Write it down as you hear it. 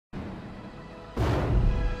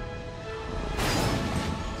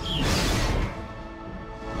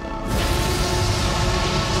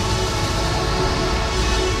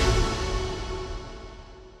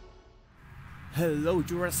Hello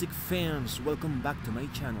Jurassic fans, welcome back to my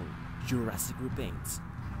channel, Jurassic Repaints.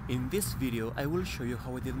 In this video I will show you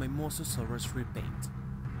how I did my Mosasaurus repaint.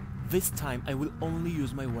 This time I will only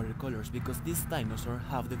use my watercolors because this dinosaur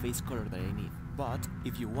have the base color that I need. But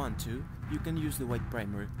if you want to, you can use the white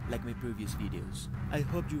primer like my previous videos. I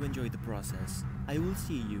hope you enjoyed the process. I will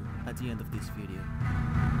see you at the end of this video.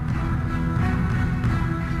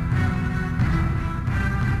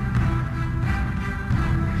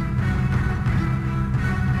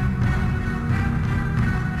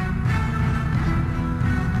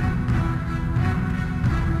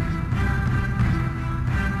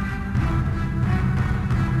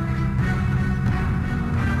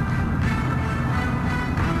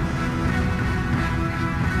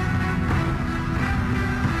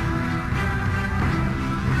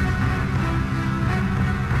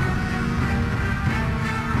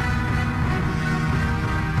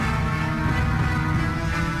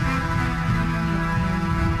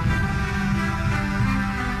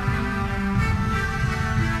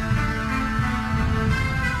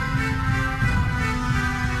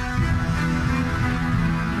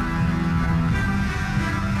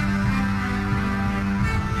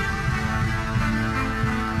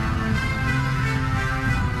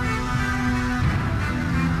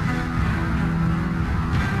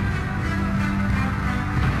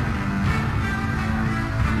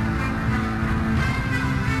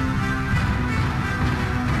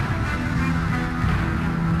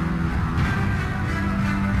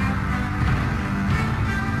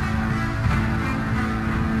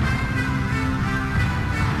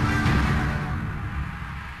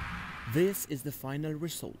 This is the final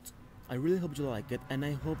result. I really hope you like it, and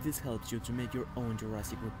I hope this helps you to make your own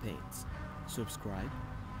Jurassic Repaints. Subscribe,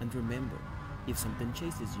 and remember, if something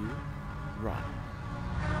chases you, run.